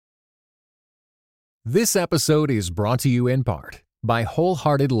This episode is brought to you in part by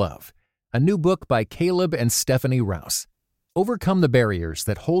Wholehearted Love, a new book by Caleb and Stephanie Rouse. Overcome the barriers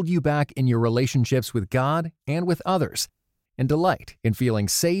that hold you back in your relationships with God and with others, and delight in feeling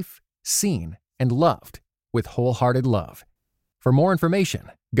safe, seen, and loved with Wholehearted Love. For more information,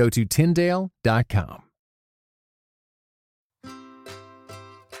 go to Tyndale.com.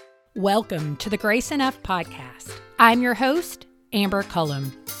 Welcome to the Grace Enough podcast. I'm your host, Amber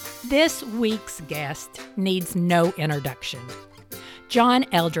Cullum. This week's guest needs no introduction. John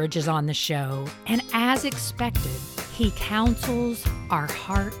Eldredge is on the show, and as expected, he counsels our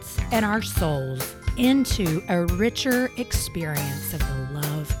hearts and our souls into a richer experience of the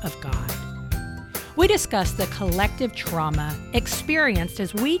love of God. We discuss the collective trauma experienced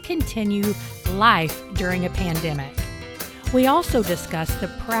as we continue life during a pandemic. We also discuss the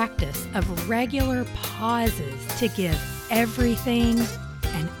practice of regular pauses to give everything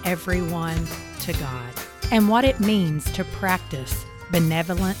and everyone to God, and what it means to practice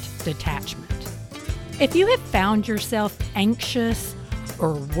benevolent detachment. If you have found yourself anxious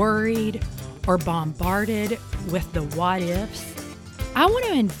or worried or bombarded with the what ifs, I want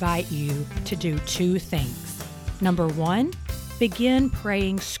to invite you to do two things. Number one, begin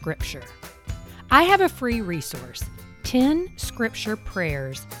praying scripture. I have a free resource, 10 scripture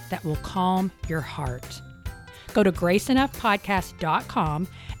prayers that will calm your heart. Go to graceenoughpodcast.com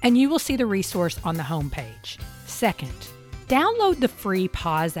and you will see the resource on the homepage. Second, download the free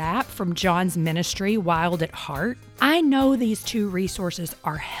Pause app from John's ministry, Wild at Heart. I know these two resources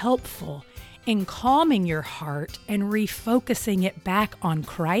are helpful in calming your heart and refocusing it back on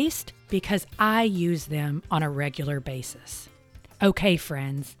Christ because I use them on a regular basis. Okay,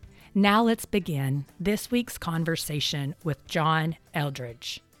 friends, now let's begin this week's conversation with John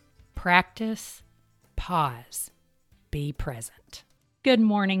Eldredge. Practice, pause, be present. Good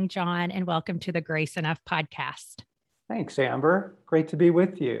morning, John, and welcome to the Grace Enough podcast. Thanks, Amber. Great to be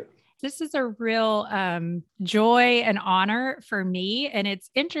with you. This is a real joy and honor for me. And it's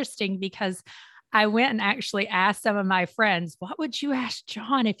interesting because I went and actually asked some of my friends, what would you ask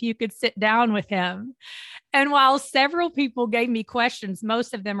John if you could sit down with him? And while several people gave me questions,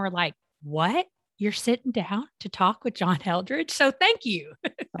 most of them were like, what? You're sitting down to talk with John Eldredge? So thank you.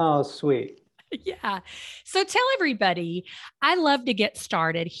 Oh, sweet. Yeah. So tell everybody, I love to get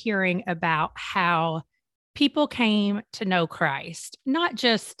started hearing about how people came to know Christ, not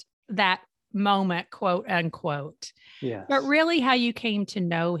just that moment, quote unquote, Yes. but really how you came to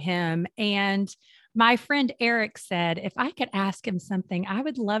know him. And my friend Eric said, if I could ask him something, I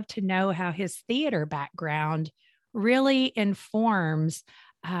would love to know how his theater background really informs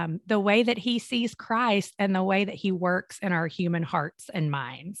the way that he sees Christ and the way that he works in our human hearts and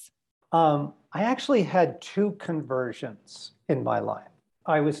minds. I actually had two conversions in my life.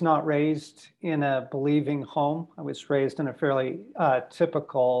 I was not raised in a believing home. I was raised in a fairly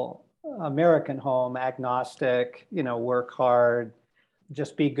typical American home, agnostic, work hard,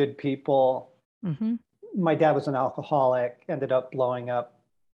 just be good people. Mm-hmm. My dad was an alcoholic, ended up blowing up,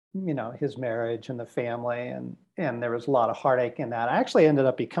 his marriage and the family. And there was a lot of heartache in that. I actually ended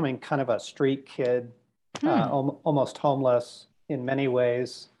up becoming kind of a street kid, almost homeless in many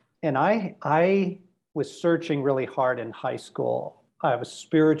ways. And I was searching really hard in high school. I was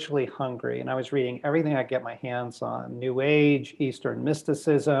spiritually hungry, and I was reading everything I get my hands on: New Age, Eastern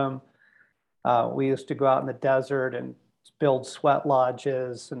mysticism. We used to go out in the desert and build sweat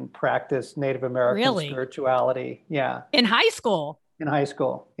lodges and practice Native American spirituality. Yeah. In high school? In high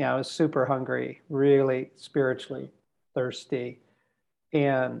school. Yeah, I was super hungry, really spiritually thirsty.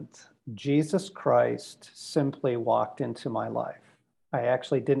 And Jesus Christ simply walked into my life. I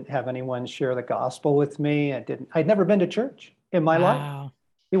actually didn't have anyone share the gospel with me. I'd never been to church in my life.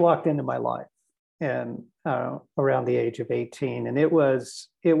 He walked into my life and around the age of 18. And it was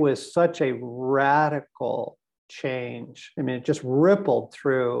such a radical change. I mean, it just rippled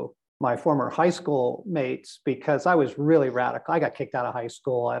through my former high school mates because I was really radical. I got kicked out of high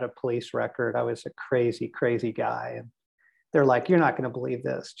school. I had a police record. I was a crazy, crazy guy. And they're like, you're not going to believe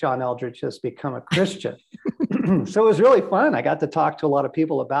this. John Eldredge has become a Christian. So it was really fun. I got to talk to a lot of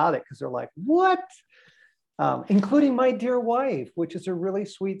people about it because they're like, what? Including my dear wife, which is a really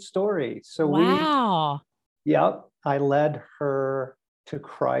sweet story. So wow. I led her to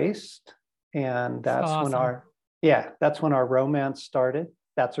Christ. And that's awesome. That's when our romance started.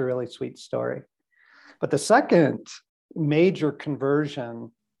 That's a really sweet story. But the second major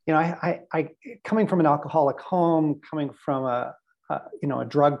conversion, I coming from an alcoholic home, coming from a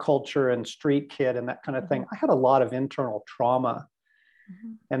drug culture and street kid and that kind of thing, I had a lot of internal trauma.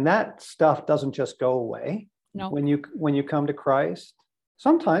 Mm-hmm. And that stuff doesn't just go away when you come to Christ.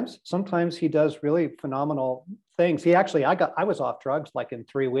 Sometimes he does really phenomenal things. I was off drugs like in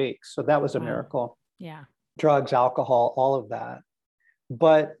 3 weeks. So that was a Wow. miracle. Yeah. Drugs, alcohol, all of that.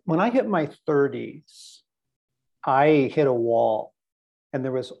 But when I hit my 30s, I hit a wall, and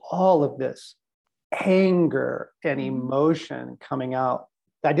there was all of this anger and emotion coming out.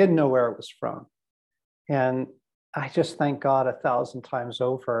 I didn't know where it was from. And I just thank God 1,000 times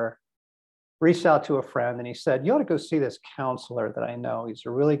over, reached out to a friend, and he said, you ought to go see this counselor that I know. He's a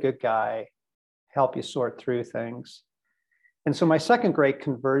really good guy, help you sort through things. And so my second great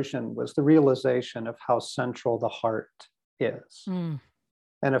conversion was the realization of how central the heart is.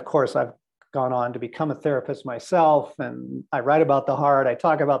 And of course, I've gone on to become a therapist myself, and I write about the heart. I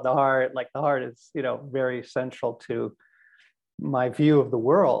talk about the heart, like the heart is, very central to my view of the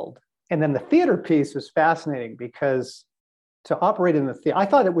world. And then the theater piece was fascinating because to operate in the theater, I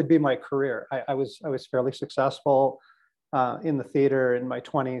thought it would be my career. I was fairly successful in the theater in my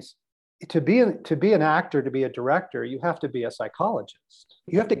 20s. To be an actor, to be a director, you have to be a psychologist.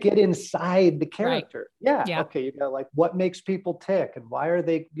 You have to get inside the character. Right. Yeah. Okay. You know, like what makes people tick and why are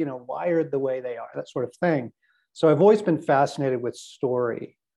they, wired the way they are, that sort of thing. So I've always been fascinated with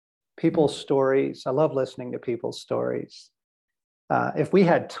story, people's stories. I love listening to people's stories. If we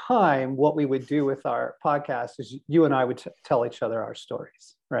had time, what we would do with our podcast is you and I would tell each other our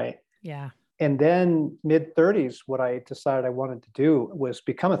stories, right? Yeah. And then mid-30s, what I decided I wanted to do was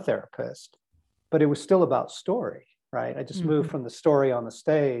become a therapist, but it was still about story, right? I just moved from the story on the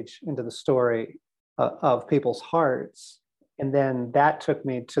stage into the story of people's hearts. And then that took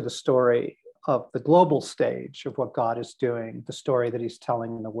me to the story of the global stage of what God is doing, the story that he's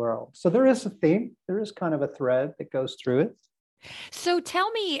telling in the world. So there is a theme, there is kind of a thread that goes through it. So tell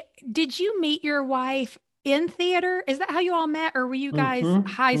me, did you meet your wife in theater? Is that how you all met? Or were you guys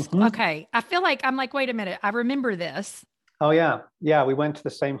high school? Okay. I feel like I'm like, wait a minute. I remember this. Oh yeah. Yeah. We went to the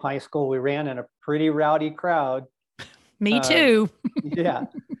same high school. We ran in a pretty rowdy crowd. Me too. Yeah.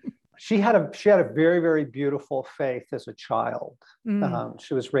 She had a very, very beautiful faith as a child.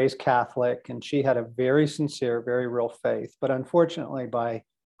 She was raised Catholic, and she had a very sincere, very real faith. But unfortunately, by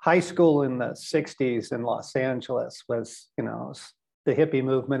high school in the 60s in Los Angeles was, the hippie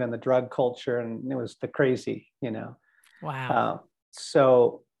movement and the drug culture, and it was the crazy, Wow.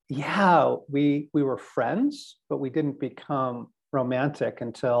 So yeah, we were friends, but we didn't become romantic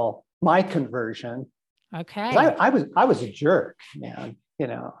until my conversion. Okay. I was a jerk, man.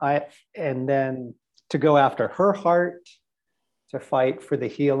 And then to go after her heart, to fight for the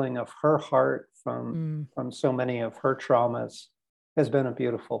healing of her heart from so many of her traumas has been a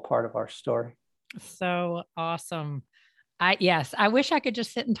beautiful part of our story. So awesome. I wish I could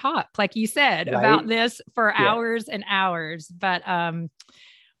just sit and talk, like you said, about this for hours and hours, but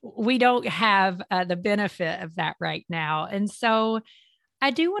we don't have the benefit of that right now. And so I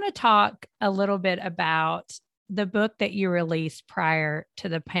do want to talk a little bit about the book that you released prior to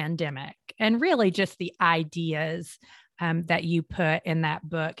the pandemic, and really just the ideas that you put in that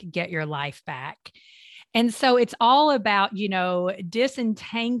book, Get Your Life Back. And so it's all about,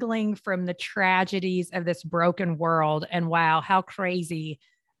 disentangling from the tragedies of this broken world. And wow, how crazy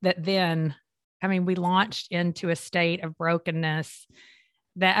that then, we launched into a state of brokenness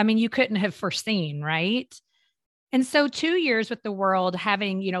that, you couldn't have foreseen, right? And so 2 years with the world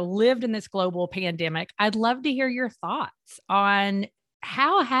having, lived in this global pandemic, I'd love to hear your thoughts on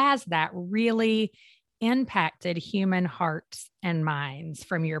how has that really impacted human hearts and minds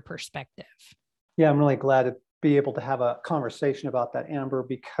from your perspective? Yeah, I'm really glad to be able to have a conversation about that, Amber,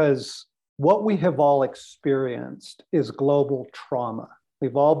 because what we have all experienced is global trauma.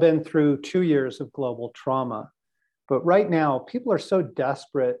 We've all been through 2 years of global trauma. But right now, people are so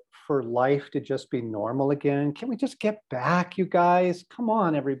desperate for life to just be normal again. Can we just get back, you guys? Come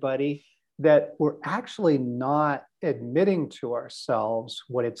on, everybody. That we're actually not admitting to ourselves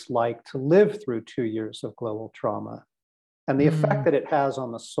what it's like to live through 2 years of global trauma and the effect that it has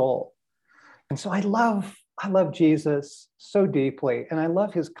on the soul. And so I love Jesus so deeply, and I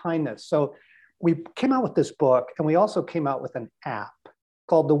love his kindness. So we came out with this book, and we also came out with an app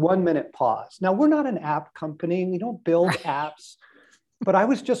called the 1 Minute Pause. Now, we're not an app company. We don't build apps, but I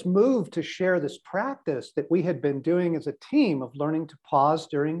was just moved to share this practice that we had been doing as a team of learning to pause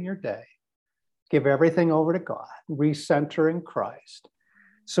during your day, give everything over to God, recenter in Christ.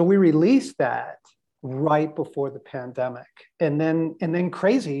 So we released that right before the pandemic, and then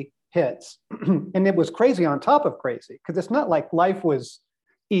crazy hits. And it was crazy on top of crazy, because it's not like life was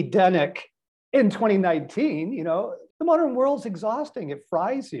Edenic in 2019. The modern world's exhausting. It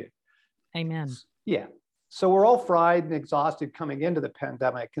fries you. Amen. Yeah. So we're all fried and exhausted coming into the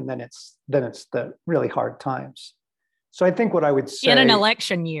pandemic, and then it's the really hard times. So I think what I would say in an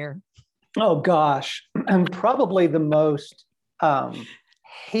election year. Oh gosh, and probably the most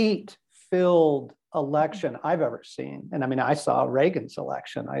hate-filled election I've ever seen. And I mean, I saw Reagan's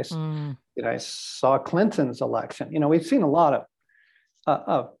election. I saw Clinton's election. We've seen a lot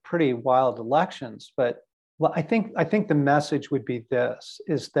of pretty wild elections. But well, I think the message would be this: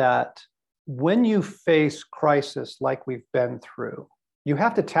 is that when you face crisis like we've been through, you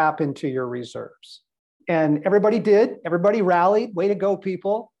have to tap into your reserves. And everybody did. Everybody rallied. Way to go,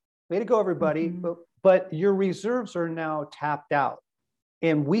 people. Way to go, everybody. Mm-hmm. But your reserves are now tapped out.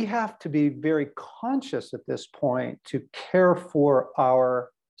 And we have to be very conscious at this point to care for our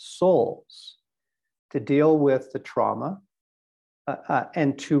souls, to deal with the trauma,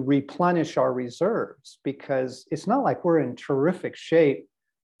 and to replenish our reserves, because it's not like we're in terrific shape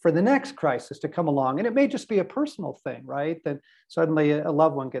for the next crisis to come along. And it may just be a personal thing, right? That suddenly a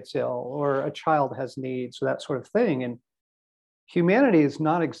loved one gets ill or a child has needs or that sort of thing. And humanity is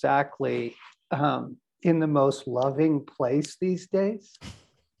not exactly in the most loving place these days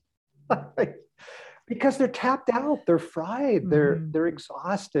because they're tapped out, they're fried, they're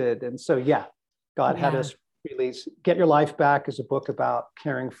exhausted. And so, God had us release Get Your Life Back is a book about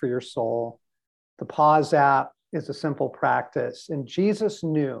caring for your soul. The Pause app is a simple practice. And Jesus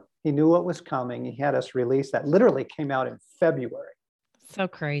knew what was coming. He had us release that. Literally came out in February. So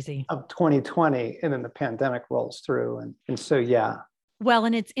crazy. Of 2020. And then the pandemic rolls through. And so, Well,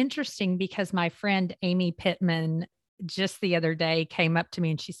 and it's interesting because my friend Amy Pittman just the other day came up to me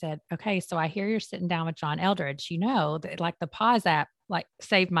and she said, okay, so I hear you're sitting down with John Eldredge, that like the Pause app, like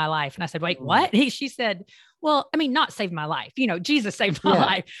saved my life. And I said, wait, what? She said, well, I mean, not saved my life, Jesus saved my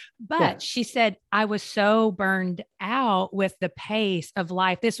life. But she said, I was so burned out with the pace of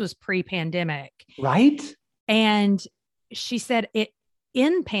life. This was pre-pandemic. Right. And she said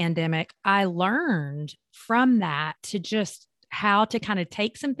in pandemic, I learned from that to just how to kind of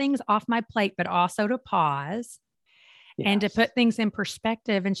take some things off my plate, but also to pause and to put things in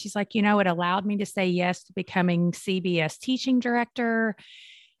perspective. And she's like, it allowed me to say yes to becoming CBS teaching director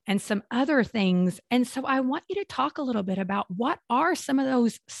and some other things. And so I want you to talk a little bit about what are some of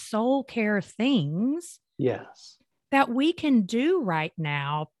those soul care things that we can do right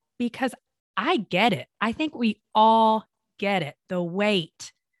now, because I get it. I think we all get it. The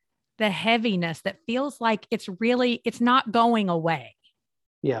weight, the heaviness that feels like it's not going away.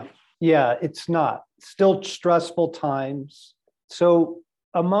 Yeah, it's not. Still stressful times. So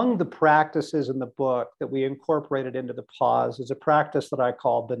among the practices in the book that we incorporated into the Pause is a practice that I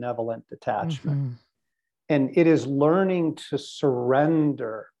call benevolent detachment. Mm-hmm. And it is learning to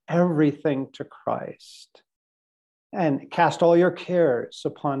surrender everything to Christ and cast all your cares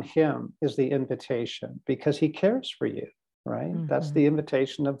upon him is the invitation, because he cares for you, right? Mm-hmm. That's the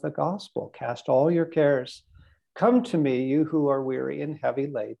invitation of the gospel. Cast all your cares. Come to me, you who are weary and heavy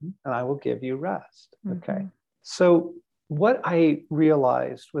laden, and I will give you rest. Mm-hmm. Okay. So what I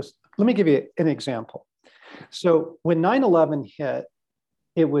realized was, let me give you an example. So when 9/11 hit,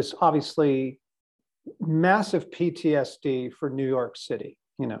 it was obviously massive PTSD for New York City,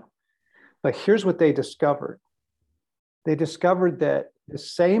 But here's what they discovered. They discovered that the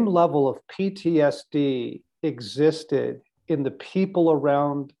same level of PTSD existed in the people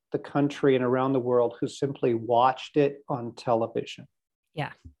around the country and around the world who simply watched it on television.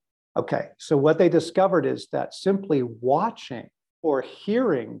 Yeah. Okay. So what they discovered is that simply watching or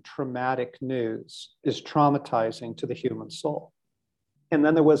hearing traumatic news is traumatizing to the human soul. And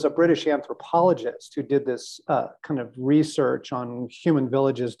then there was a British anthropologist who did this kind of research on human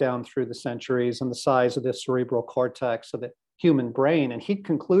villages down through the centuries and the size of the cerebral cortex of the human brain. And he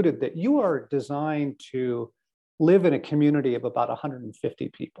concluded that you are designed to live in a community of about 150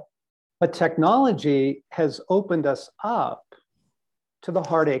 people. But technology has opened us up to the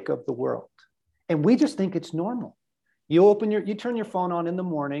heartache of the world. And we just think it's normal. You turn your phone on in the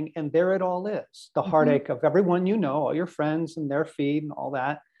morning and there it all is. The heartache of everyone all your friends and their feed and all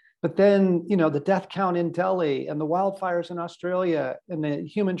that. But then, the death count in Delhi and the wildfires in Australia and the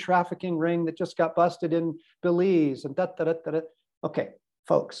human trafficking ring that just got busted in Belize and Okay,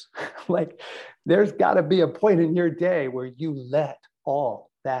 folks, there's got to be a point in your day where you let all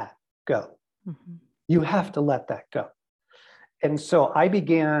that go. Mm-hmm. You have to let that go. And so I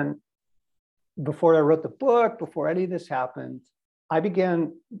began, before I wrote the book, before any of this happened, I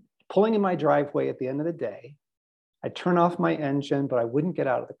began pulling in my driveway at the end of the day. I'd turn off my engine, but I wouldn't get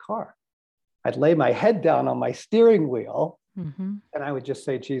out of the car. I'd lay my head down on my steering wheel, and I would just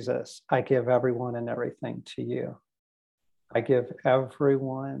say, Jesus, I give everyone and everything to you. I give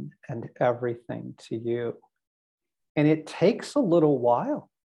everyone and everything to you. And it takes a little while.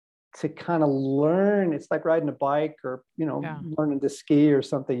 to kind of learn. It's like riding a bike or, learning to ski or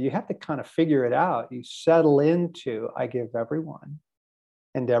something. You have to kind of figure it out. You settle into, I give everyone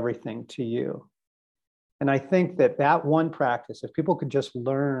and everything to you. And I think that one practice, if people could just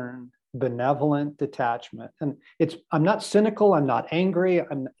learn benevolent detachment, and I'm not cynical, I'm not angry,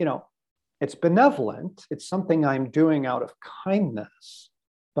 it's benevolent. It's something I'm doing out of kindness,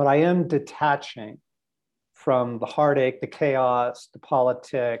 but I am detaching from the heartache, the chaos, the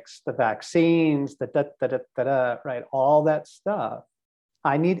politics, the vaccines, right? All that stuff.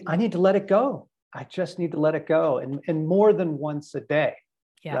 I need to let it go. I just need to let it go, and more than once a day,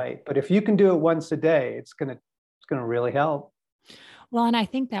 right? But if you can do it once a day, it's gonna really help. Well, and I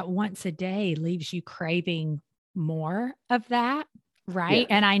think that once a day leaves you craving more of that, right?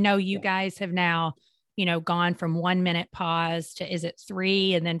 Yeah. And I know you guys have now, gone from 1 minute pause to, is it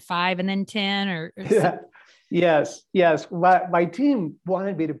 3 and then 5 and then 10 or yeah. Yes. My team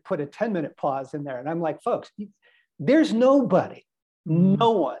wanted me to put a 10-minute pause in there. And I'm like, folks, there's nobody,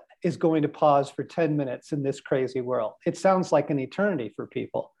 no one is going to pause for 10 minutes in this crazy world. It sounds like an eternity for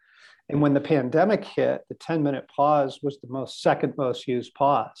people. And when the pandemic hit, the 10-minute pause was the second most used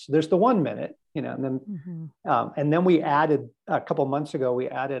pause. So there's the 1 minute, and then we added a couple months ago, we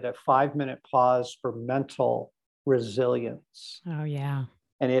added a 5-minute pause for mental resilience. Oh, yeah.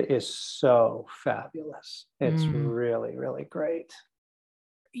 And it is so fabulous. It's really, really great.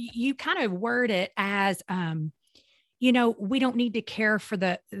 You kind of word it as, we don't need to care for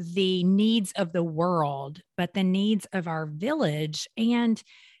the needs of the world, but the needs of our village. And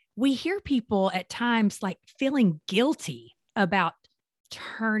we hear people at times like feeling guilty about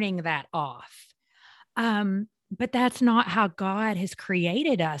turning that off. But that's not how God has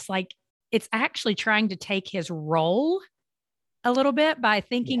created us. Like, it's actually trying to take his role a little bit by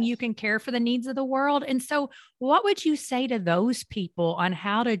thinking you can care for the needs of the world. And so what would you say to those people on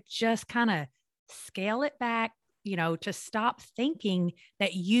how to just kind of scale it back, to stop thinking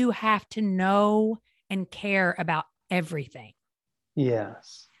that you have to know and care about everything?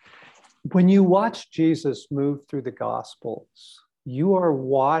 Yes. When you watch Jesus move through the Gospels, you are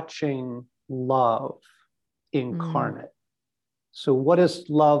watching love incarnate. So what does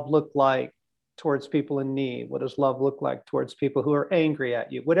love look like towards people in need? What does love look like towards people who are angry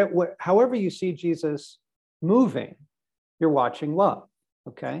at you? However you see Jesus moving, you're watching love,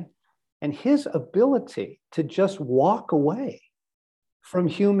 okay? And his ability to just walk away from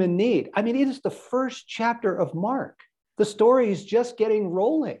human need. I mean, it is the first chapter of Mark. The story is just getting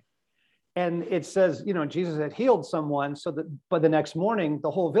rolling. And it says, Jesus had healed someone so that by the next morning,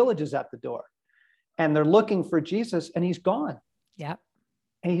 the whole village is at the door. And they're looking for Jesus and he's gone. Yep.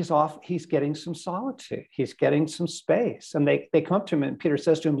 And he's off, he's getting some solitude. He's getting some space. And they come up to him and Peter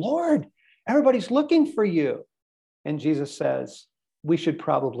says to him, Lord, everybody's looking for you. And Jesus says, we should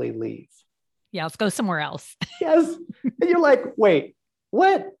probably leave. Yeah, let's go somewhere else. Yes. And you're like, wait,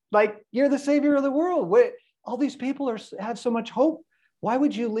 what? Like, you're the savior of the world. What? All these people have so much hope. Why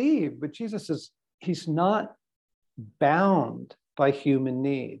would you leave? But Jesus is, he's not bound by human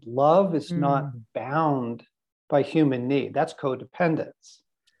need. Love is not bound by human need. That's codependence.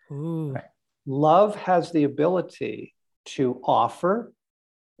 Right? Love has the ability to offer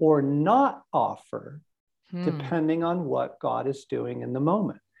or not offer, depending on what God is doing in the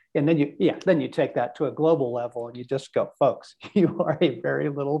moment. And then you take that to a global level and you just go, folks, you are a very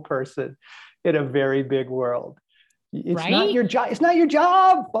little person in a very big world. It's not your job. It's not your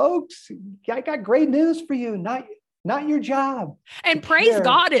job, folks. I got great news for you. Not your job. And praise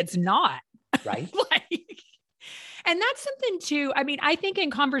God, it's not. Right. And that's something too. I mean, I think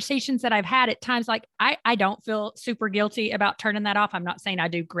in conversations that I've had at times, like I don't feel super guilty about turning that off. I'm not saying I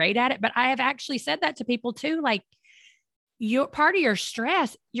do great at it, but I have actually said that to people too. Like, you're part of your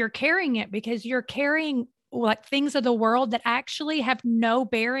stress, you're carrying it because you're carrying like things of the world that actually have no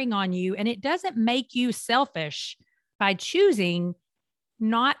bearing on you. And it doesn't make you selfish by choosing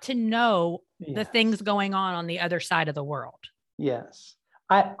not to know the things going on the other side of the world. Yes.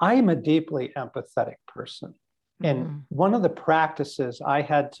 I am a deeply empathetic person. And one of the practices I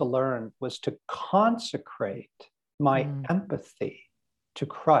had to learn was to consecrate my empathy to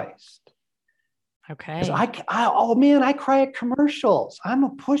Christ. Okay. Because I cry at commercials. I'm a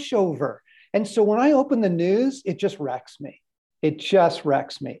pushover. And so when I open the news, it just wrecks me. It just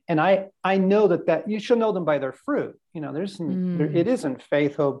wrecks me. And I know that you should know them by their fruit. It isn't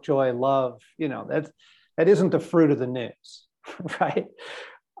faith, hope, joy, love. That isn't the fruit of the news, right?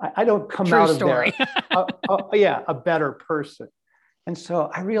 I don't come True out of story. there, a better person. And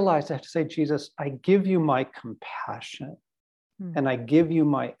so I realized I have to say, Jesus, I give you my compassion and I give you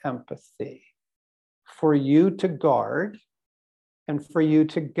my empathy for you to guard and for you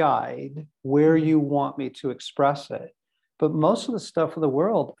to guide where you want me to express it. But most of the stuff of the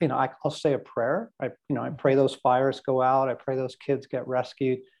world, I'll say a prayer. I pray those fires go out. I pray those kids get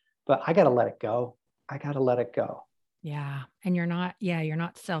rescued, but I got to let it go. I got to let it go. Yeah. And you're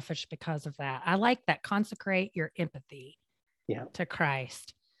not selfish because of that. I like that. Consecrate your empathy to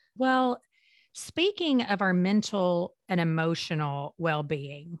Christ. Well, speaking of our mental and emotional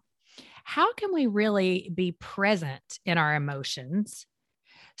well-being, how can we really be present in our emotions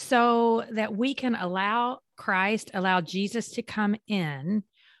so that we can allow Jesus to come in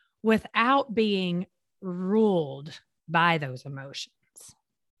without being ruled by those emotions?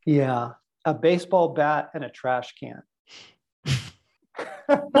 Yeah. A baseball bat and a trash can.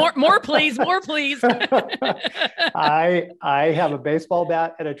 More, please. I have a baseball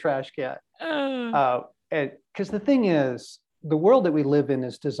bat and a trash can. And because the thing is, the world that we live in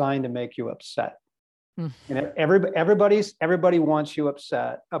is designed to make you upset. Everybody wants you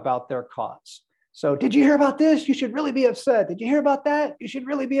upset about their cause. So, did you hear about this? You should really be upset. Did you hear about that? You should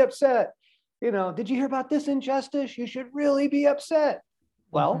really be upset. Did you hear about this injustice? You should really be upset.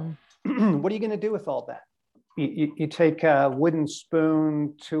 Well, what are you going to do with all that? You take a wooden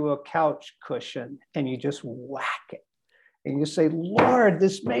spoon to a couch cushion and you just whack it. And you say, Lord,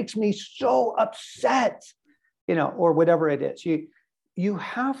 this makes me so upset, or whatever it is. You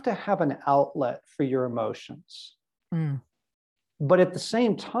have to have an outlet for your emotions. But at the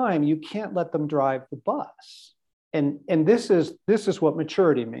same time, you can't let them drive the bus. And this is what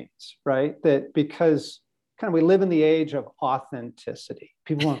maturity means, right? That because kind of we live in the age of authenticity.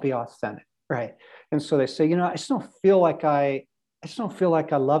 People want to be authentic, right? And so they say, I just don't feel like I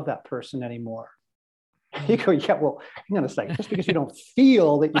love that person anymore. You go, yeah, well, hang on a second. Just because you don't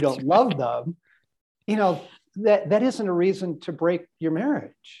feel that you don't love them, that isn't a reason to break your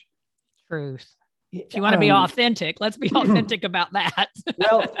marriage. Truth. If you want to be authentic, let's be authentic about that.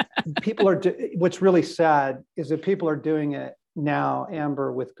 Well, what's really sad is that people are doing it now,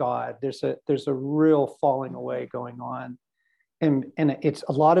 Amber, with God. There's a real falling away going on. And it's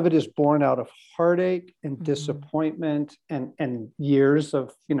a lot of it is born out of heartache and disappointment and years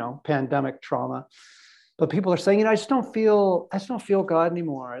of, pandemic trauma. But people are saying, I just don't feel God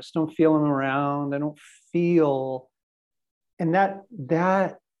anymore. I just don't feel him around. I don't feel, and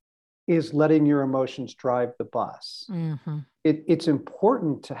that is letting your emotions drive the bus. It's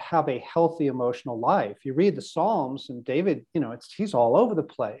important to have a healthy emotional life. You read the Psalms and David, he's all over the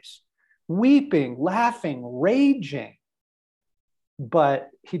place, weeping, laughing, raging,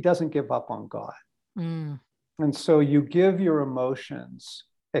 but he doesn't give up on God. And so you give your emotions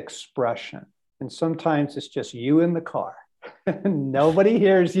expression. And sometimes it's just you in the car. Nobody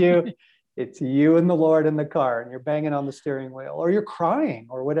hears you. It's you and the Lord in the car, and you're banging on the steering wheel, or you're crying,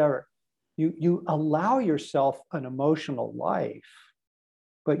 or whatever. You allow yourself an emotional life,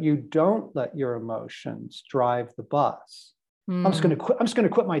 but you don't let your emotions drive the bus. I'm just going to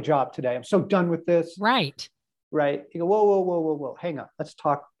quit my job today. I'm so done with this. Right. You go, whoa. Hang on. Let's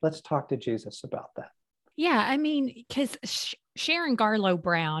talk to Jesus about that. Yeah. I mean, because Sharon Garlow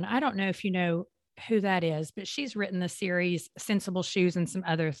Brown, I don't know if you know who that is, but she's written the series Sensible Shoes and some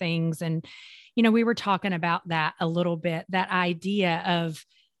other things. And, we were talking about that a little bit, that idea of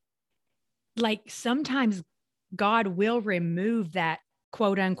like, sometimes God will remove that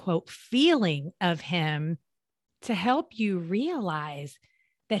quote unquote feeling of him to help you realize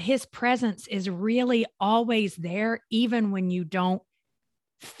that his presence is really always there, even when you don't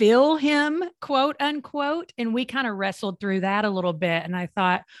feel him, quote unquote. And we kind of wrestled through that a little bit. And I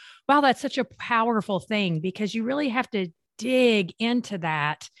thought, wow, that's such a powerful thing, because you really have to dig into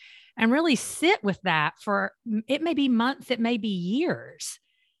that and really sit with that for, it may be months, it may be years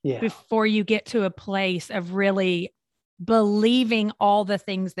before you get to a place of really believing all the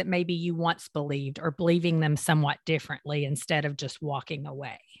things that maybe you once believed, or believing them somewhat differently instead of just walking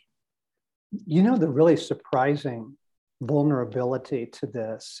away. The really surprising vulnerability to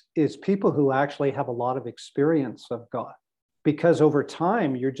this is people who actually have a lot of experience of God, because over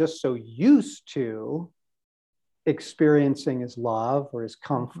time you're just so used to experiencing his love or his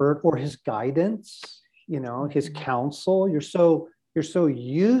comfort or his guidance, his counsel. You're so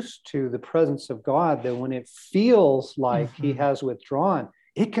used to the presence of God that when it feels like he has withdrawn,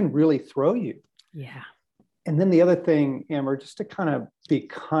 it can really throw you. Yeah. And then the other thing, Amber, just to kind of be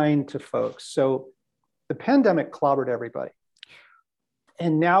kind to folks. So the pandemic clobbered everybody.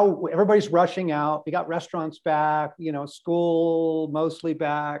 And now everybody's rushing out. We got restaurants back, school mostly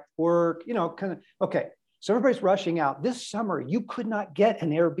back, work, okay. So everybody's rushing out. This summer, you could not get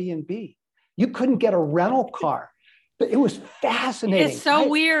an Airbnb. You couldn't get a rental car. But it was fascinating. It's so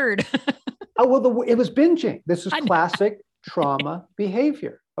weird. It was binging. This is classic trauma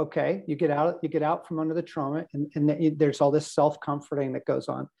behavior. Okay, you get out from under the trauma, and there's all this self-comforting that goes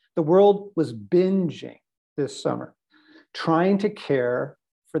on. The world was binging this summer, trying to care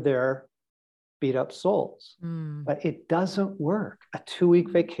for their beat up souls. But it doesn't work. A 2-week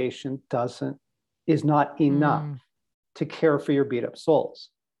vacation is not enough to care for your beat up souls.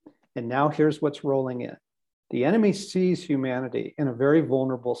 And now here's what's rolling in. The enemy sees humanity in a very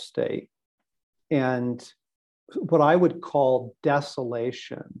vulnerable state, and what I would call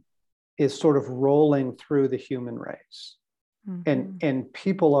desolation is sort of rolling through the human race. And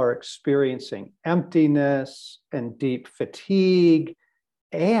people are experiencing emptiness and deep fatigue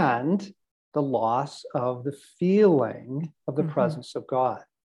and the loss of the feeling of the presence of God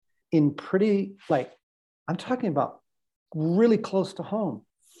in pretty, I'm talking about really close to home,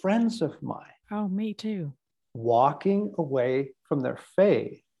 friends of mine. Oh, me too. Walking away from their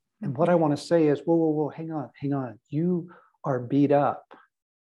faith. And what I want to say is, whoa, hang on. You are beat up.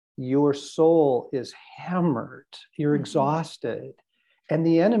 Your soul is hammered. You're exhausted. And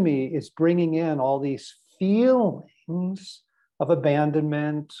the enemy is bringing in all these feelings of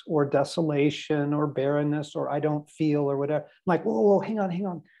abandonment or desolation or barrenness or I don't feel or whatever. I'm like, whoa, hang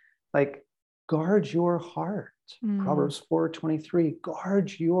on. Like, guard your heart. Proverbs 4:23,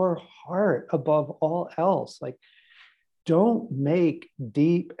 guard your heart above all else. Like, don't make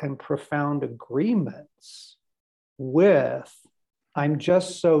deep and profound agreements with, I'm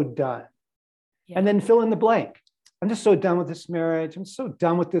just so done. Yeah. And then fill in the blank. I'm just so done with this marriage. I'm so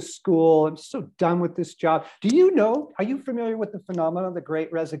done with this school. I'm so done with this job. Are you familiar with the phenomenon of the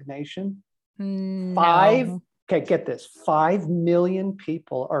Great Resignation? No. Okay, get this. 5 million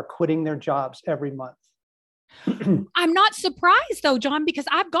people are quitting their jobs every month. I'm not surprised though, John, because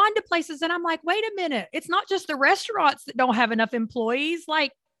I've gone to places and I'm like, wait a minute. It's not just the restaurants that don't have enough employees.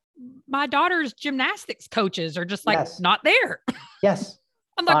 Like my daughter's gymnastics coaches are just not there. Yes.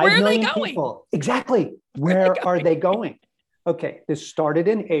 I'm like, where are they going? People. Exactly. Where are they going? Okay. This started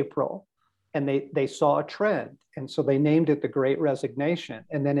in April and they saw a trend. And so they named it the Great Resignation.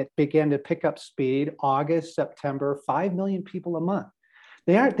 And then it began to pick up speed, August, September, 5 million people a month.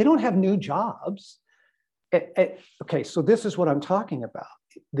 They don't have new jobs. Okay, so this is what I'm talking about.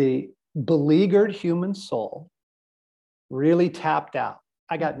 The beleaguered human soul really tapped out.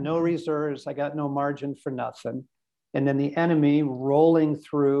 I got no reserves. I got no margin for nothing. And then the enemy rolling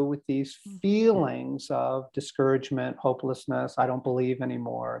through with these feelings of discouragement, hopelessness, I don't believe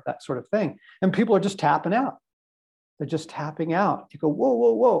anymore, that sort of thing. And people are just tapping out. They're just tapping out. You go,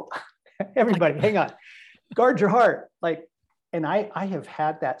 whoa. Everybody, hang on. Guard your heart. And I have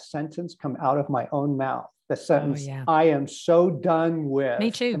had that sentence come out of my own mouth. The sentence, I am so done with. Me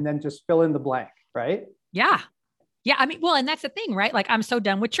too. And then just fill in the blank, right? Yeah. I mean, well, and that's the thing, right? Like, I'm so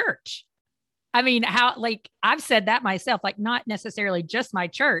done with church. I mean, I've said that myself, like not necessarily just my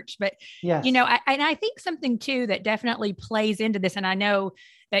church, but, yes. I think something too that definitely plays into this. And I know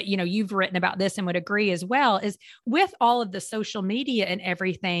that, you've written about this and would agree as well, is with all of the social media and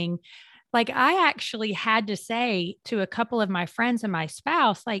everything. Like, I actually had to say to a couple of my friends and my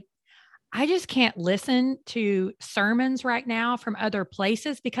spouse, like, I just can't listen to sermons right now from other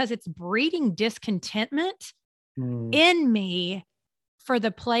places because it's breeding discontentment in me for the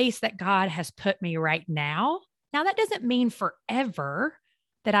place that God has put me right now. Now, that doesn't mean forever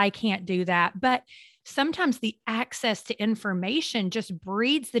that I can't do that, but sometimes the access to information just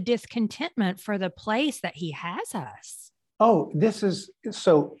breeds the discontentment for the place that He has us. Oh, this is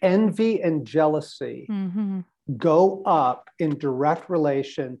so envy and jealousy go up in direct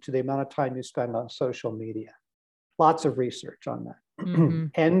relation to the amount of time you spend on social media. Lots of research on that.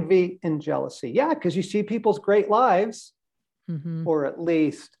 Envy and jealousy. Yeah, because you see people's great lives, or at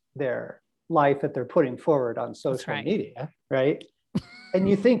least their life that they're putting forward on social media, right? And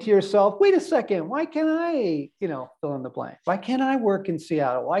you think to yourself, wait a second, why can't I, fill in the blank? Why can't I work in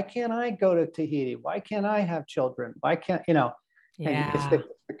Seattle? Why can't I go to Tahiti? Why can't I have children? Why can't, and it's the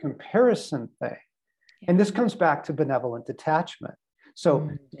comparison thing. And this comes back to benevolent detachment. So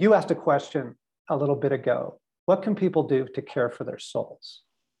you asked a question a little bit ago. What can people do to care for their souls?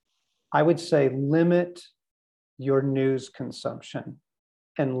 I would say limit your news consumption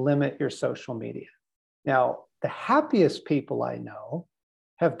and limit your social media. Now, the happiest people I know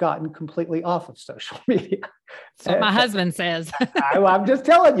have gotten completely off of social media. That's what my husband says. I'm just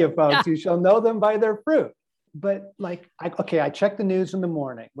telling you, folks, you shall know them by their fruit. But I checked the news in the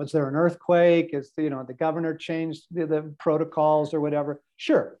morning. Was there an earthquake? Is the governor changed the protocols or whatever?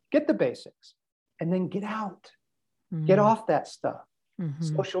 Sure, get the basics, and then get out, get off that stuff.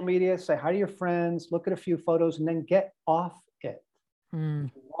 Social media, say hi to your friends, look at a few photos, and then get off it.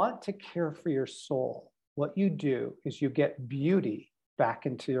 If you want to care for your soul, what you do is you get beauty back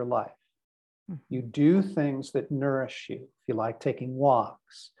into your life. Mhm. You do things that nourish you. If you like taking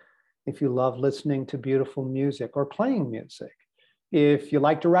walks, if you love listening to beautiful music or playing music, if you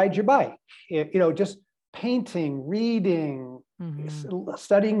like to ride your bike, just painting, reading,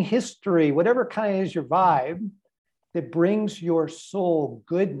 studying history, whatever kind of is your vibe that brings your soul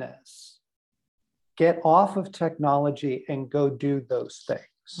goodness, get off of technology and go do those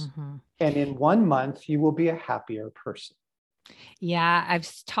things. And in 1 month, you will be a happier person. Yeah, I've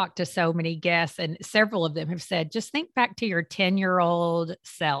talked to so many guests, and several of them have said, just think back to your 10-year-old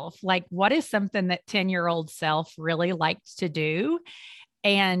self. Like, what is something that 10-year-old self really liked to do?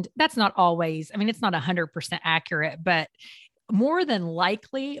 And that's not always, I mean, it's not 100% accurate, but more than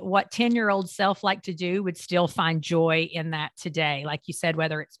likely what 10-year-old self liked to do would still find joy in that today. Like you said,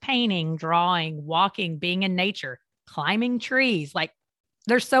 whether it's painting, drawing, walking, being in nature, climbing trees, like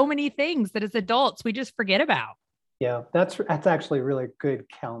there's so many things that as adults we just forget about. Yeah, that's actually really good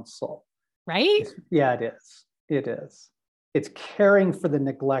counsel. Right? Yeah, it is. It is. It's caring for the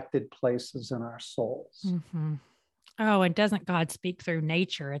neglected places in our souls. Oh, and doesn't God speak through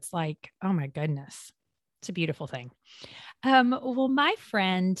nature? It's like, oh my goodness. It's a beautiful thing. Well, my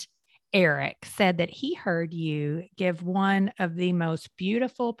friend Eric said that he heard you give one of the most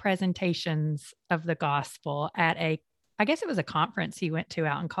beautiful presentations of the gospel at I guess it was a conference he went to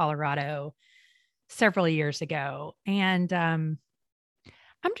out in Colorado several years ago. And I'm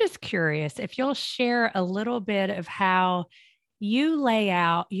just curious if you'll share a little bit of how you lay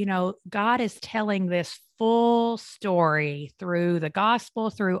out, God is telling this full story through the gospel,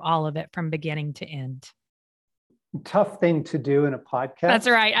 through all of it from beginning to end. Tough thing to do in a podcast. That's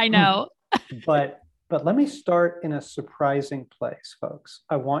right. I know. But let me start in a surprising place, folks.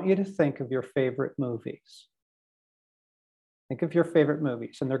 I want you to think of your favorite movies. Think of your favorite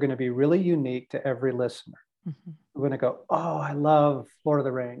movies, and they're going to be really unique to every listener. We're going to go, oh, I love Lord of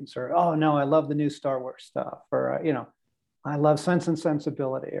the Rings, or, oh, no, I love the new Star Wars stuff, or, I love Sense and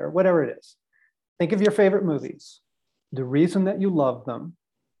Sensibility, or whatever it is. Think of your favorite movies. The reason that you love them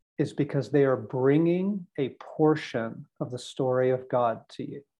is because they are bringing a portion of the story of God to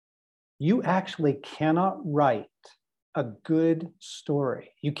you. You actually cannot write a good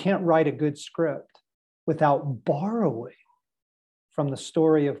story. You can't write a good script without borrowing from the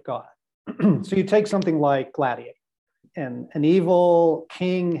story of God. So you take something like Gladiator, and an evil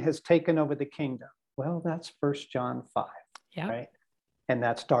king has taken over the kingdom. Well, that's 1 John 5, right? And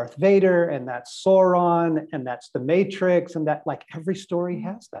that's Darth Vader, and that's Sauron, and that's the Matrix, and that, like, every story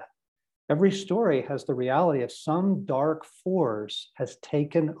has that. Every story has the reality of some dark force has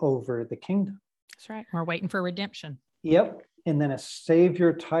taken over the kingdom. That's right. We're waiting for redemption. Yep. And then a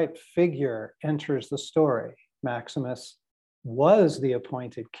savior type figure enters the story. Maximus was the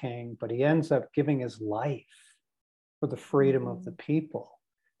appointed king, but he ends up giving his life for the freedom of the people.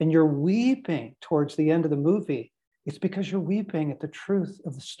 And you're weeping towards the end of the movie. It's because you're weeping at the truth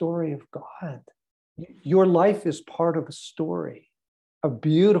of the story of God. Your life is part of a story, a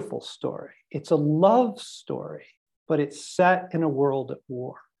beautiful story. It's a love story, but it's set in a world at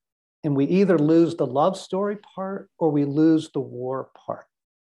war. And we either lose the love story part or we lose the war part.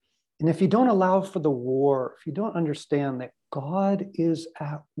 And if you don't allow for the war, if you don't understand that God is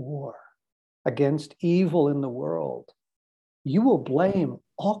at war against evil in the world, you will blame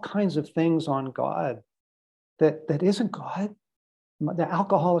all kinds of things on God that isn't God. The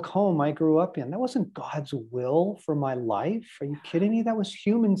alcoholic home I grew up in, that wasn't God's will for my life. Are you kidding me? That was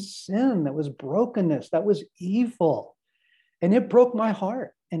human sin. That was brokenness. That was evil. And it broke my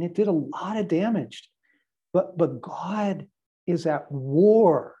heart and it did a lot of damage. But God is at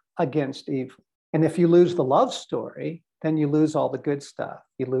war against evil. And if you lose the love story, then you lose all the good stuff.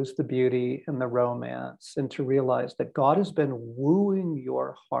 You lose the beauty and the romance, and to realize that God has been wooing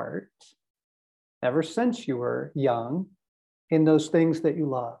your heart ever since you were young in those things that you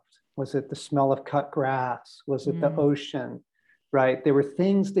loved. Was it the smell of cut grass? Was it the ocean, right? There were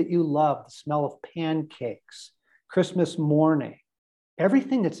things that you loved, the smell of pancakes, Christmas morning.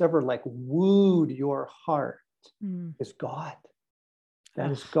 Everything that's ever like wooed your heart is God. That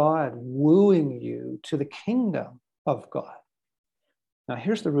is God wooing you to the kingdom of God. Now,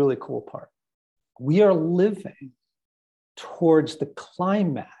 here's the really cool part. We are living towards the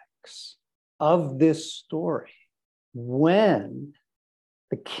climax of this story when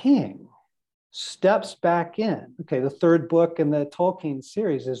the king steps back in. Okay, the third book in the Tolkien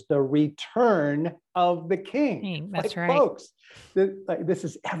series is the return of the king. That's right. Folks, this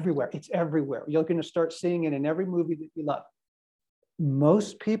is everywhere. It's everywhere. You're going to start seeing it in every movie that you love.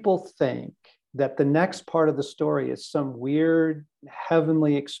 Most people think that the next part of the story is some weird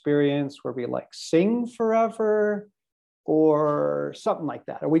heavenly experience where we like sing forever or something like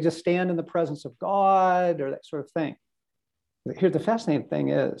that, or we just stand in the presence of God or that sort of thing. Here, the fascinating thing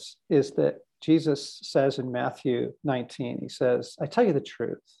is that Jesus says in Matthew 19, he says, I tell you the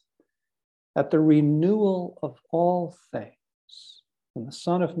truth, at the renewal of all things, when the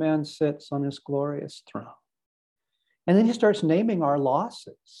Son of Man sits on his glorious throne. And then he starts naming our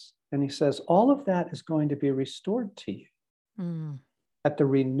losses. And he says, all of that is going to be restored to you at the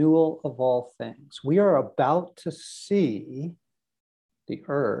renewal of all things. We are about to see the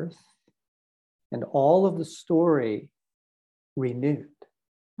earth and all of the story renewed,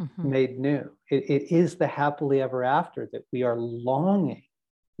 made new. It is the happily ever after that we are longing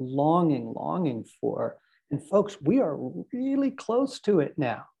for. And folks, we are really close to it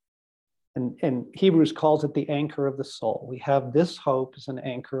now. And Hebrews calls it the anchor of the soul. We have this hope as an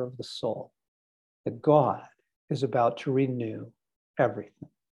anchor of the soul, that God is about to renew everything.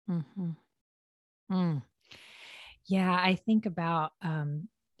 Yeah, I think about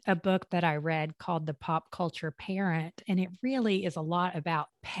a book that I read called The Pop Culture Parent, and it really is a lot about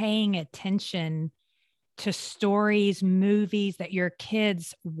paying attention to stories, movies that your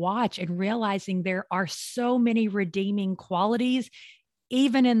kids watch and realizing there are so many redeeming qualities,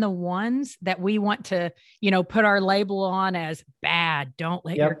 even in the ones that we want to, put our label on as bad. Don't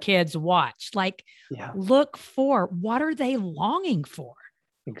let your kids watch. Like, look for, what are they longing for?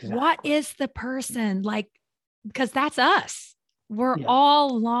 Exactly. What is the person like? Because that's us. We're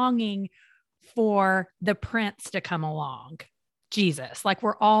all longing for the prince to come along, Jesus. Like,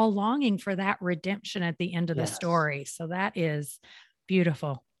 we're all longing for that redemption at the end of the story. So that is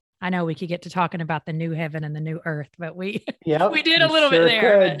beautiful. I know we could get to talking about the new heaven and the new earth, but we did a little bit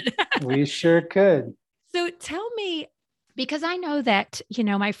there. We sure could. So tell me, because I know that,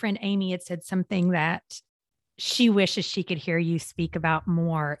 my friend Amy had said something that she wishes she could hear you speak about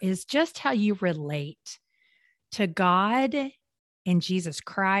more, is just how you relate to God and Jesus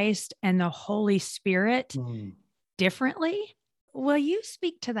Christ and the Holy Spirit differently. Will you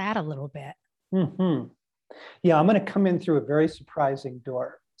speak to that a little bit? Yeah, I'm going to come in through a very surprising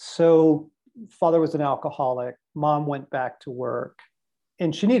door. So father was an alcoholic. Mom went back to work,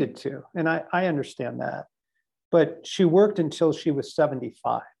 and she needed to. And I understand that. But she worked until she was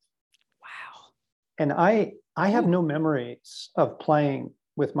 75. Wow. And I have no memories of playing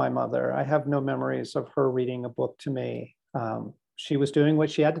with my mother. I have no memories of her reading a book to me. She was doing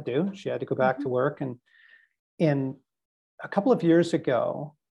what she had to do. She had to go back to work. And a couple of years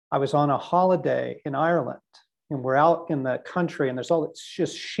ago, I was on a holiday in Ireland, and we're out in the country, and it's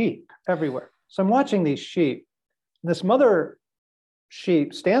just sheep everywhere. So I'm watching these sheep. This mother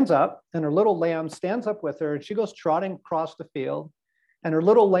sheep stands up, and her little lamb stands up with her, and she goes trotting across the field, and her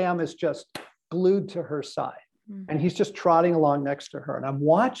little lamb is just glued to her side. And he's just trotting along next to her. And I'm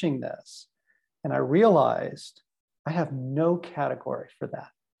watching this, and I realized I have no category for that.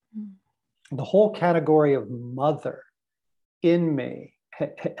 The whole category of mother in me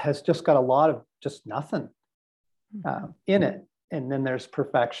has just got a lot of just nothing in it. And then there's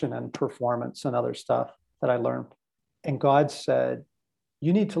perfection and performance and other stuff that I learned. And God said,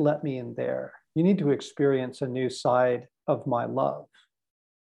 you need to let me in there. You need to experience a new side of my love.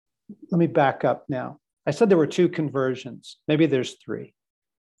 Let me back up now. I said there were 2 conversions. Maybe there's 3.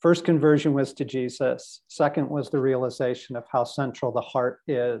 First conversion was to Jesus. Second was the realization of how central the heart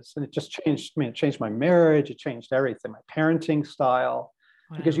is. And it just changed me. It changed my marriage. It changed everything, my parenting style.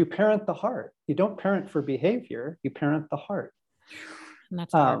 Wow. Because you parent the heart. You don't parent for behavior. You parent the heart. And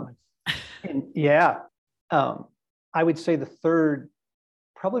that's a hard one. I would say the third,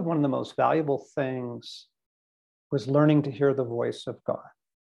 probably one of the most valuable things, was learning to hear the voice of God.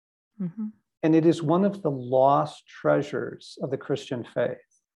 And it is one of the lost treasures of the Christian faith.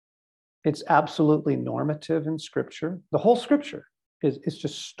 It's absolutely normative in Scripture. The whole Scripture is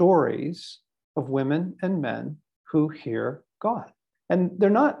just stories of women and men who hear God. And they're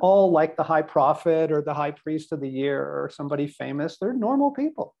not all like the high prophet or the high priest of the year or somebody famous. They're normal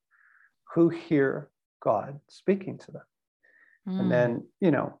people who hear God speaking to them. And then,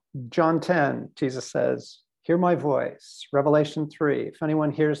 John 10, Jesus says, hear my voice. Revelation 3, if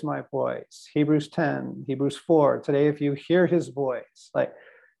anyone hears my voice. Hebrews 10, Hebrews 4, today if you hear his voice.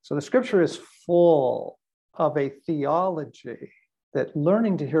 So the Scripture is full of a theology that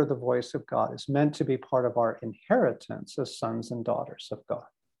learning to hear the voice of God is meant to be part of our inheritance as sons and daughters of God.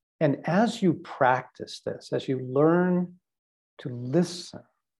 And as you practice this, as you learn to listen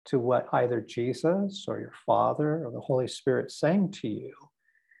to what either Jesus or your Father or the Holy Spirit is saying to you,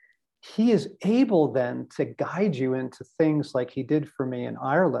 he is able then to guide you into things like he did for me in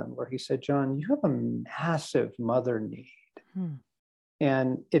Ireland, where he said, John, you have a massive mother need.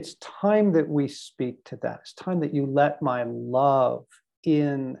 And it's time that we speak to that. It's time that you let my love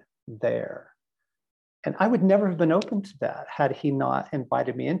in there. And I would never have been open to that had he not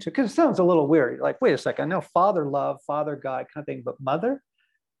invited me into it. Because it sounds a little weird. You're like, wait a second, I know Father love, Father God kind of thing, but mother?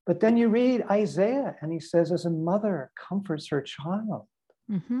 But then you read Isaiah and he says, as a mother comforts her child,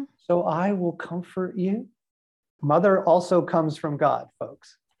 so I will comfort you. Mother also comes from God,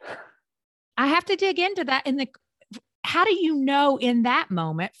 folks. I have to dig into that. How do you know in that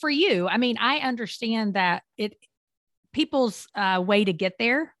moment for you? I mean, I understand that people's way to get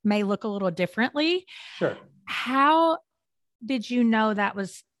there may look a little differently. Sure. How did you know that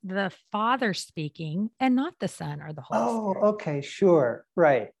was the Father speaking and not the Son or the Holy Spirit? Okay, sure.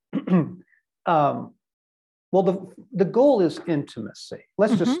 Right. Well, the goal is intimacy.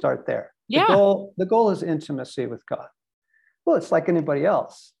 Let's just start there. Yeah. The goal is intimacy with God. Well, it's like anybody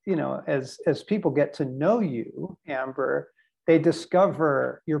else. As people get to know you, Amber, they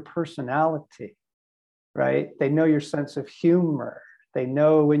discover your personality, right? They know your sense of humor. They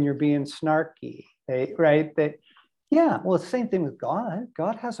know when you're being snarky, well, it's the same thing with God.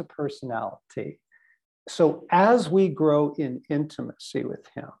 God has a personality. So as we grow in intimacy with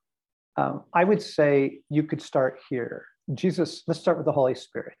him, I would say you could start here. Jesus, let's start with the Holy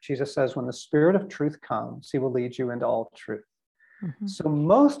Spirit. Jesus says, when the Spirit of truth comes, he will lead you into all truth. So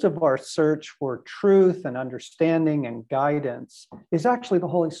most of our search for truth and understanding and guidance is actually the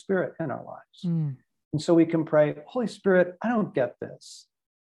Holy Spirit in our lives. And so we can pray, Holy Spirit, I don't get this.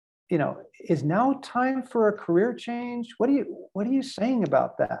 Is now time for a career change? What are you saying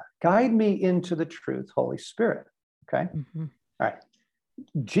about that? Guide me into the truth, Holy Spirit. Okay. All right.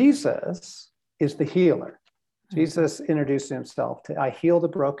 Jesus is the healer. Jesus introduced himself to, I heal the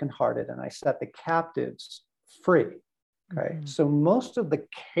brokenhearted and I set the captives free. Okay. So most of the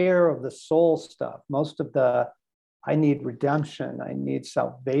care of the soul stuff, most of the, I need redemption, I need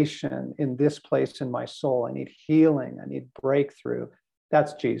salvation in this place in my soul, I need healing, I need breakthrough.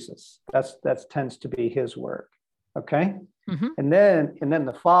 That's Jesus. That tends to be his work. Okay. And then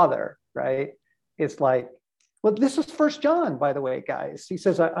the Father, right? It's like, well, this is 1 John, by the way, guys. He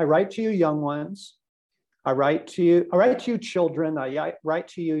says, I write to you young ones. I write to you children. I write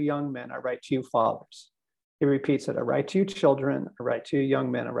to you young men. I write to you fathers. He repeats it. I write to you children. I write to you young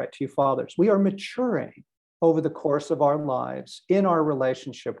men. I write to you fathers. We are maturing over the course of our lives in our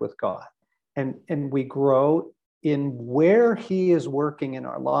relationship with God. And we grow in where he is working in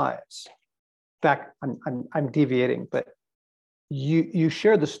our lives. In fact, I'm deviating, but you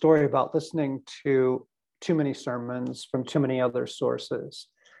shared the story about listening to too many sermons from too many other sources.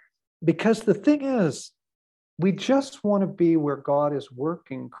 Because the thing is, we just want to be where God is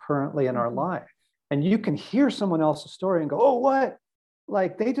working currently in our life. And you can hear someone else's story and go, oh, what?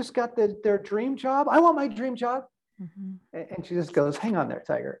 Like they just got their dream job? I want my dream job. And she just goes, hang on there,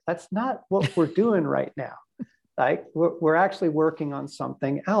 Tiger. That's not what we're doing right now. Like we're actually working on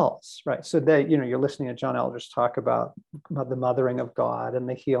something else, right? So that, you're listening to John Eldredge talk about the mothering of God and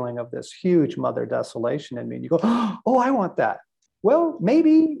the healing of this huge mother desolation in me. And you go, oh, I want that. Well,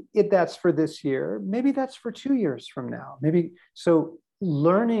 maybe that's for this year. Maybe that's for 2 years from now. Maybe. So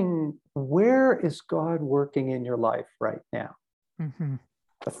learning, where is God working in your life right now?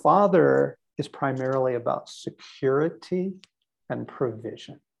 The Father is primarily about security and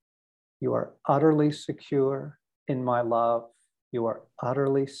provision. You are utterly secure in my love. You are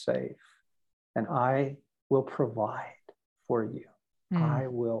utterly safe. And I will provide for you. I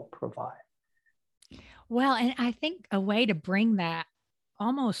will provide. Well, and I think a way to bring that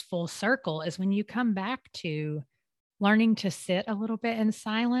almost full circle is when you come back to learning to sit a little bit in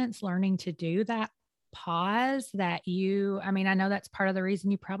silence, learning to do that pause that I know that's part of the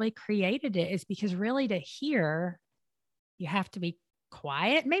reason you probably created it, is because really to hear, you have to be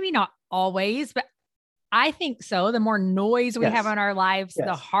quiet. Maybe not always, but I think so. The more noise we have in our lives,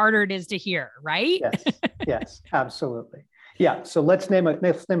 the harder it is to hear, right? Yes, absolutely. Yeah. So let's name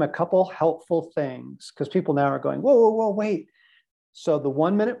a couple helpful things, because people now are going, whoa, wait. So the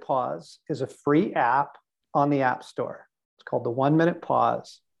 1 minute pause is a free app on the App Store. It's called the 1 minute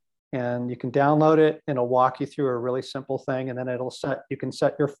pause. And you can download it and it'll walk you through a really simple thing. And then you can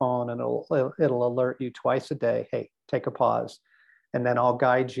set your phone and it'll alert you twice a day. Hey, take a pause. And then I'll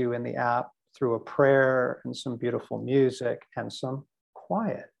guide you in the app through a prayer and some beautiful music and some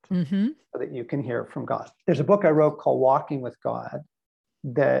quiet so that you can hear from God. There's a book I wrote called Walking with God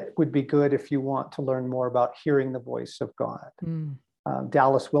that would be good if you want to learn more about hearing the voice of God.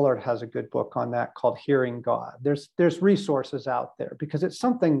 Dallas Willard has a good book on that called Hearing God. There's resources out there because it's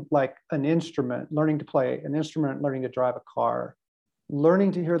something like an instrument, learning to play an instrument, learning to drive a car,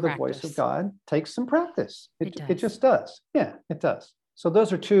 learning to hear the voice of God takes some practice. It just does. Yeah, it does. So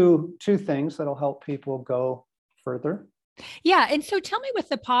those are two things that'll help people go further. Yeah. And so tell me with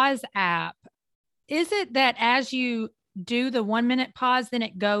the pause app, is it that as you do the 1 minute pause, then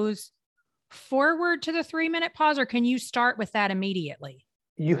it goes forward to the 3 minute pause, or can you start with that immediately?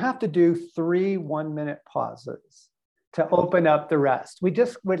 You have to do 3 1-minute pauses to open up the rest.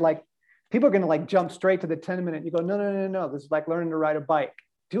 We're like, people are going to like jump straight to the 10-minute. You go, no. This is like learning to ride a bike.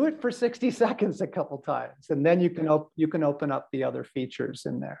 Do it for 60 seconds a couple times. And then you can open up the other features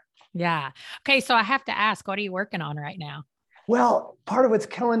in there. Yeah. Okay. So I have to ask, what are you working on right now? Well, part of what's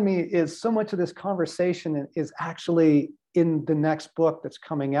killing me is so much of this conversation is actually in the next book that's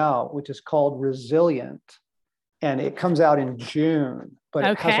coming out, which is called Resilient. And it comes out in June. But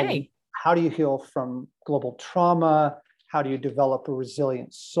it has how do you heal from global trauma? How do you develop a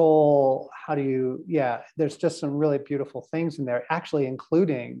resilient soul? There's just some really beautiful things in there, actually,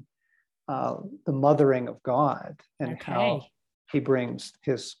 including the mothering of God and how he brings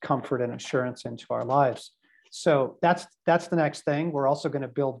his comfort and assurance into our lives. So that's the next thing. We're also going to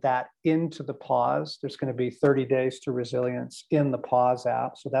build that into the pause. There's going to be 30 days to resilience in the pause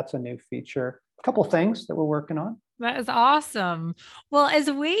app. So that's a new feature. A couple of things that we're working on. That is awesome. Well,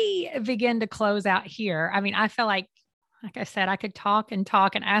 as we begin to close out here, I mean, I feel like I said, I could talk and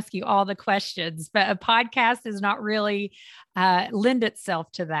ask you all the questions, but a podcast does not really lend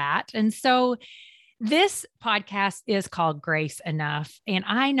itself to that. And so this podcast is called Grace Enough. And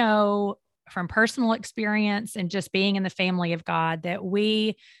I know from personal experience and just being in the family of God that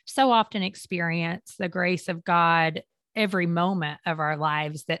we so often experience the grace of God every moment of our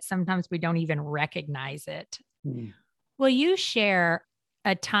lives that sometimes we don't even recognize it. Will you share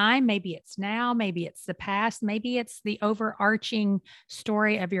a time, maybe it's now, maybe it's the past, maybe it's the overarching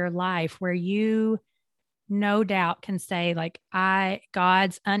story of your life where you no doubt can say like,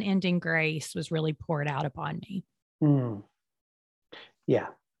 God's unending grace was really poured out upon me? Yeah.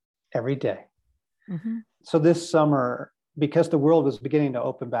 Every day. So this summer, because the world was beginning to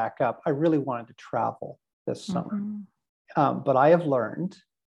open back up, I really wanted to travel this summer. But I have learned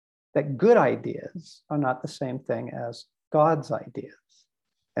that good ideas are not the same thing as God's ideas.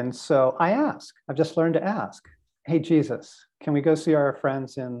 And so I've just learned to ask, hey, Jesus, can we go see our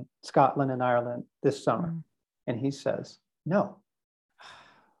friends in Scotland and Ireland this summer? And he says, no.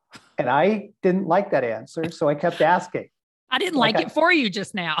 And I didn't like that answer. So I kept asking. I didn't like it for you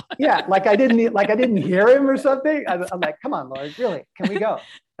just now. Yeah, I didn't hear him or something. I'm like, come on, Lord, really? Can we go?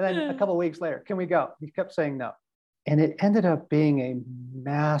 And then a couple of weeks later, can we go? He kept saying no. And it ended up being a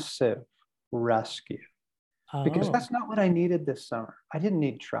massive rescue because that's not what I needed this summer. I didn't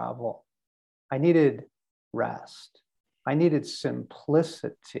need travel. I needed rest. I needed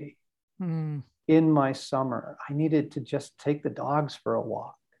simplicity in my summer. I needed to just take the dogs for a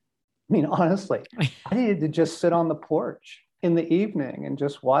walk. I mean, honestly, I needed to just sit on the porch in the evening and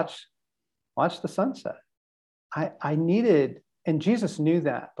just watch the sunset. I needed, and Jesus knew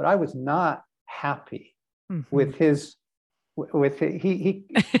that, but I was not happy with he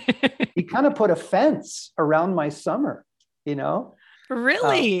kind of put a fence around my summer,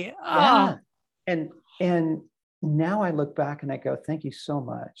 Really? Yeah. And now I look back and I go, thank you so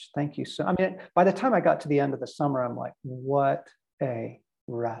much. Thank you so, I mean, by the time I got to the end of the summer, I'm like, what a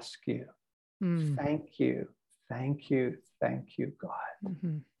rescue. Thank you,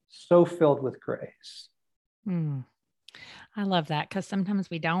 God. So filled with grace. I love that because sometimes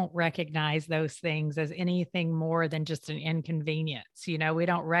we don't recognize those things as anything more than just an inconvenience. We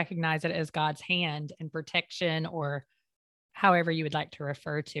don't recognize it as God's hand and protection or however you would like to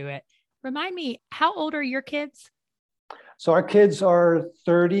refer to it. Remind me, how old are your kids? So our kids are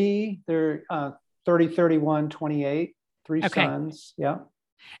 30, they're 30, 31, 28, three sons. Yeah.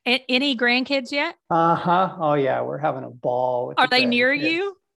 Any grandkids yet? Oh yeah. We're having a ball. Are they near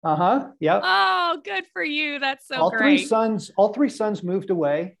you? Yep. Oh, good for you. That's so all great. All three sons moved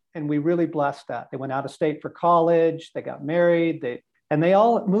away, and we really blessed that. They went out of state for college, they got married, they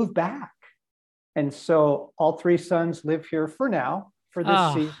all moved back. And so all three sons live here for now, for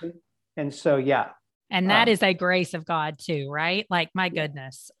this season. And so, yeah. And that is a grace of God too, right? Like, my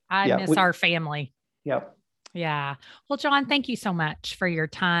goodness, I miss our family. Yep. Yeah. Well, John, thank you so much for your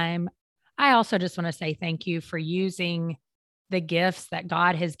time. I also just want to say thank you for using the gifts that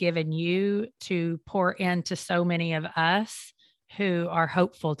God has given you to pour into so many of us who are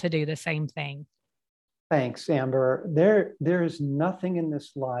hopeful to do the same thing. Thanks, Amber. There is nothing in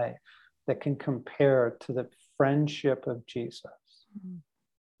this life that can compare to the friendship of Jesus.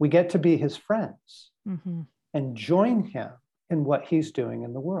 We get to be his friends Mm-hmm. and join him in what he's doing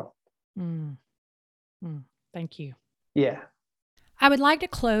in the world. Thank you. Yeah. I would like to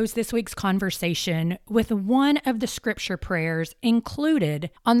close this week's conversation with one of the scripture prayers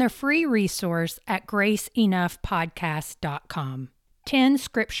included on the free resource at graceenoughpodcast.com. 10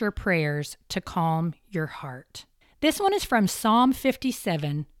 scripture prayers to calm your heart. This one is from Psalm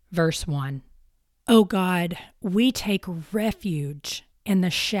 57, verse 1. O God, we take refuge in the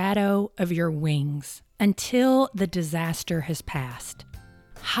shadow of your wings until the disaster has passed.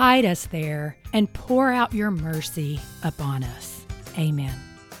 Hide us there and pour out your mercy upon us. Amen.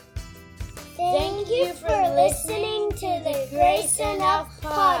 Thank you for listening to the Grace Enough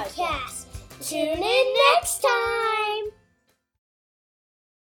podcast. Tune in next time.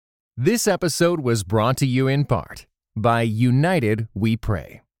 This episode was brought to you in part by United We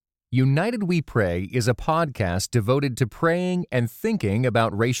Pray. United We Pray is a podcast devoted to praying and thinking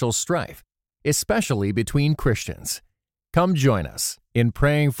about racial strife, especially between Christians. Come join us in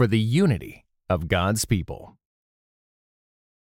praying for the unity of God's people.